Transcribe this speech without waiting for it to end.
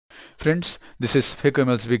Friends, this is Phaco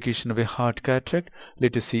emulsification of a hard cataract.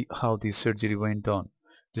 Let us see how the surgery went on.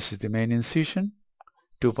 This is the main incision,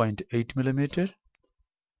 2.8 mm.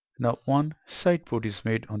 Now one side port is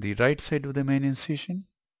made on the right side of the main incision.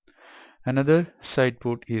 Another side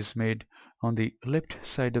port is made on the left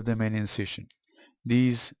side of the main incision.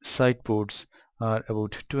 These side ports are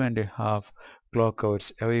about 2.5 clock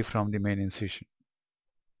hours away from the main incision.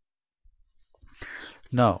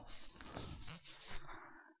 Now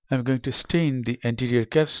I'm going to stain the anterior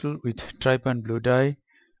capsule with trypan blue dye,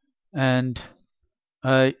 and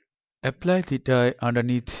I apply the dye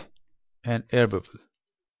underneath an air bubble.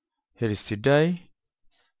 Here is the dye,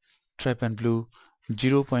 trypan blue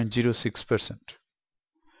 0.06%.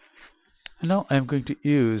 Now I am going to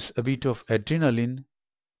use a bit of adrenaline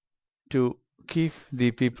to keep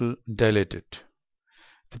the pupil dilated.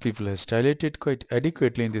 The pupil has dilated quite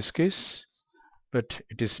adequately in this case, but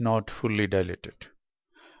it is not fully dilated.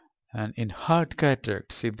 And in hard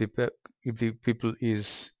cataracts, if the pupil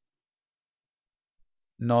is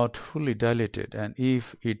not fully dilated and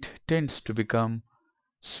if it tends to become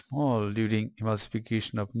small during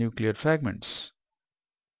emulsification of nuclear fragments,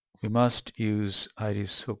 we must use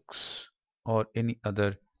iris hooks or any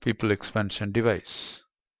other pupil expansion device.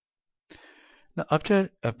 Now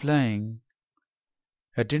after applying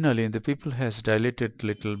adrenaline, the pupil has dilated a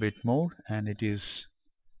little bit more and it is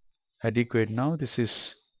adequate now. This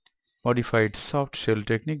is modified soft shell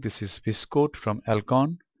technique. This is viscoat from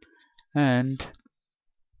Alcon, and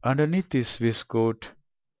underneath this viscoat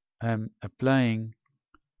I am applying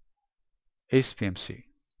HPMC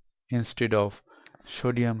instead of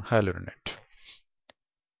sodium hyaluronate.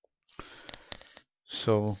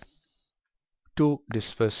 So two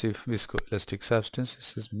dispersive viscoelastic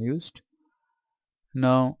substances has been used.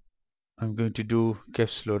 Now I'm going to do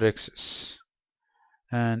capsulorhexis,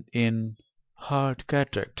 and in hard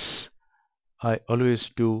cataracts I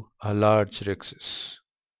always do a large rhexis.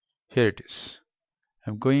 Here it is.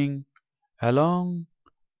 I'm going along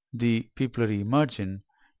the pupillary margin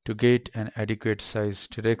to get an adequate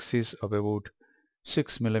sized rhexis of about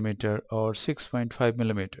 6 mm or 6.5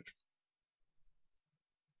 mm.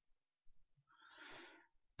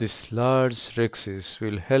 This large rhexis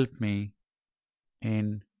will help me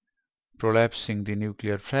in prolapsing the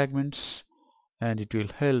nuclear fragments, and it will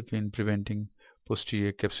help in preventing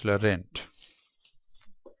posterior capsular rent.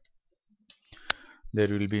 There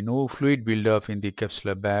will be no fluid buildup in the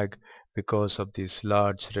capsular bag because of this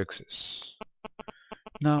large rhexis.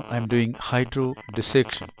 Now I am doing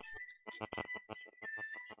hydrodissection.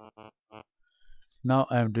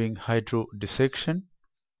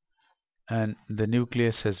 And the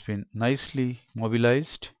nucleus has been nicely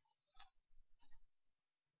mobilized.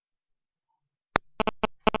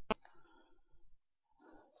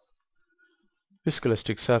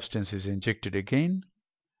 Viscoelastic substance is injected again.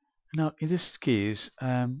 Now in this case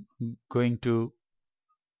I am going to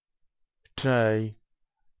try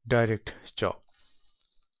direct chop,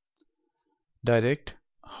 direct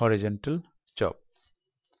horizontal chop,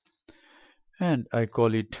 and I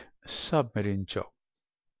call it submarine chop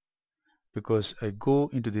because I go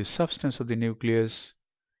into the substance of the nucleus,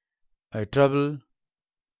 I travel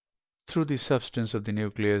through the substance of the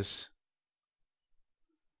nucleus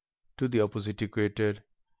to the opposite equator,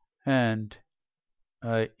 and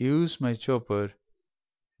I use my chopper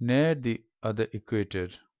near the other equator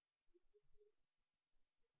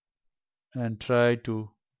and try to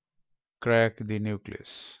crack the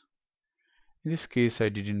nucleus. In this case I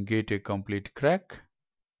didn't get a complete crack,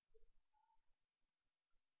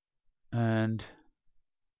 and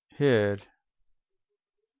here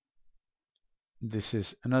this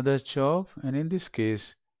is another chop, and in this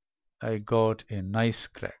case I got a nice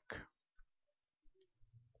crack.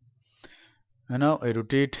 And now I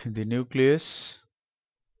rotate the nucleus,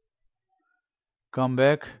 come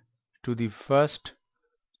back to the first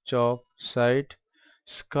chop site,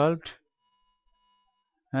 sculpt,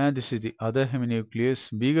 and this is the other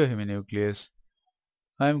heminucleus, bigger heminucleus.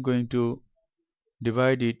 I am going to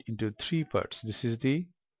divide it into three parts. This is the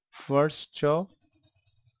first chop,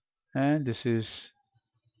 and this is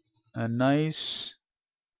a nice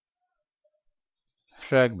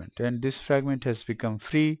fragment, and this fragment has become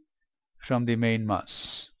free from the main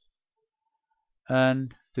mass,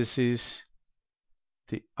 and this is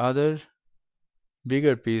the other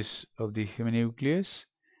bigger piece of the heminucleus,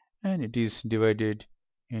 and it is divided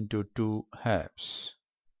into two halves.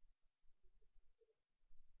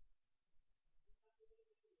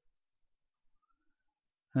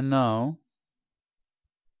 And now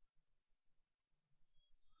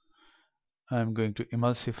I am going to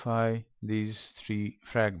emulsify these three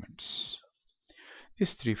fragments.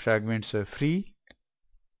 These 3 fragments are free,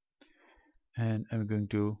 and I'm going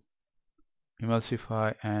to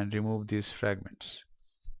emulsify and remove these fragments.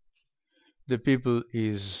 The pupil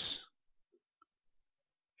is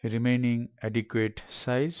remaining adequate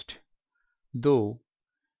sized, though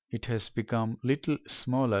it has become little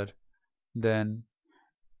smaller than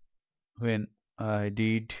when I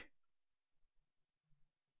did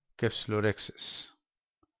capsulorhexis.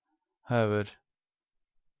 However,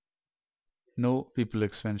 no pupil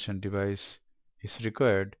expansion device is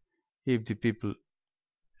required if the pupil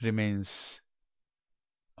remains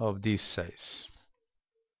of this size.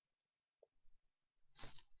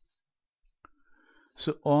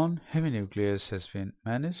 So one heminucleus has been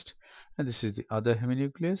managed, and this is the other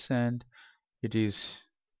heminucleus, and it is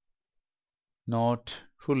not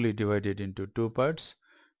fully divided into 2 parts.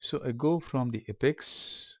 So I go from the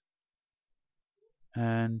apex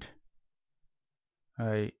and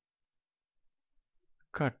I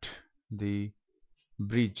cut the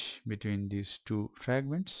bridge between these 2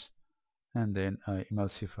 fragments, and then I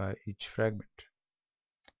emulsify each fragment.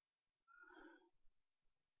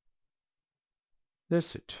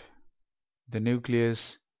 That's it. The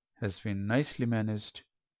nucleus has been nicely managed.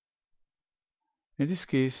 In this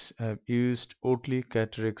case, I have used Oatley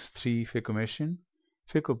Cataract's 3 Phaco machine.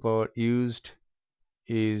 Phaco power used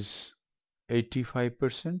is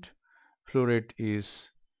 85%, flow rate is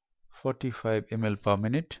 45 ml per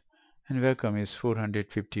minute, and vacuum is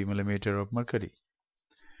 450 millimeter of mercury.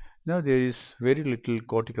 Now there is very little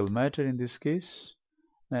cortical matter in this case,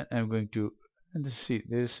 and I'm going to see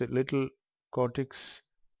there is a little cortex,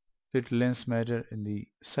 little lens matter in the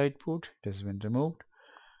side port. It has been removed.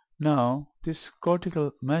 Now this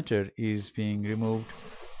cortical matter is being removed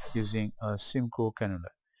using a Simcoe cannula.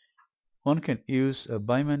 One can use a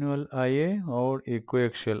bimanual IA or a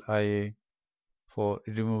coaxial IA for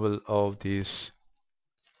removal of this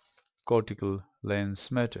cortical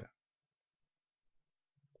lens matter.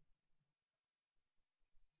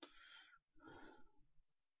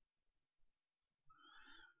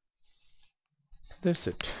 That's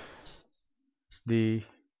it. The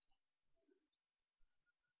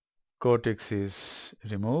cortex is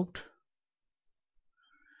removed.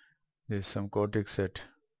 There is some cortex at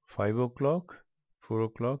 5 o'clock, 4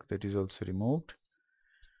 o'clock, that is also removed.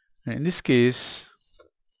 And in this case,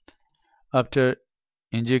 after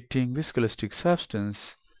injecting viscoelastic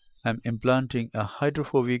substance, I am implanting a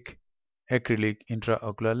hydrophobic acrylic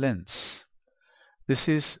intraocular lens. This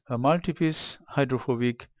is a multi-piece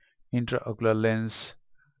hydrophobic intraocular lens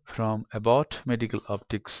from Abbott Medical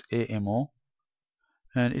Optics AMO,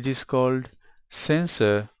 and it is called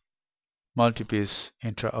Sensor Multi-piece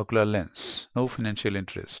intraocular lens. No financial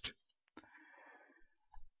interest.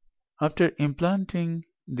 After implanting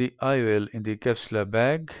the IOL in the capsular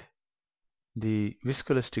bag, the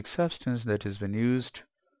viscoelastic substance that has been used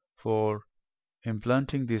for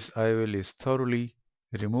implanting this IOL is thoroughly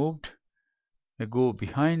removed. I go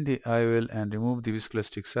behind the IOL and remove the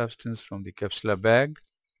viscoelastic substance from the capsular bag.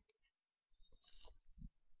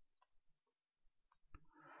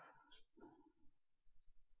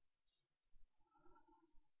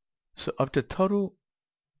 So after thorough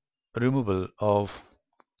removal of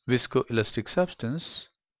viscoelastic substance,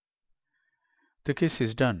 the case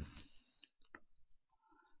is done.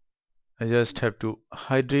 I just have to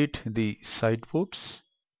hydrate the side ports,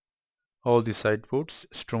 all the side ports,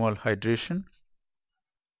 stromal hydration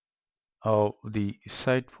of the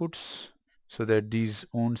side ports so that these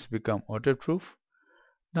wounds become waterproof.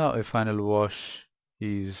 Now a final wash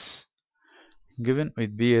is given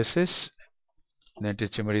with BSS, the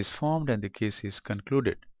antechamber is formed and the case is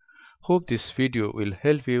concluded. Hope this video will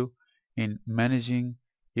help you in managing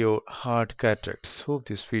your hard cataracts. Hope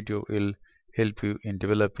this video will help you in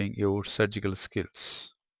developing your surgical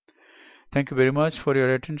skills. Thank you very much for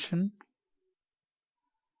your attention.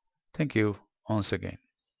 Thank you once again.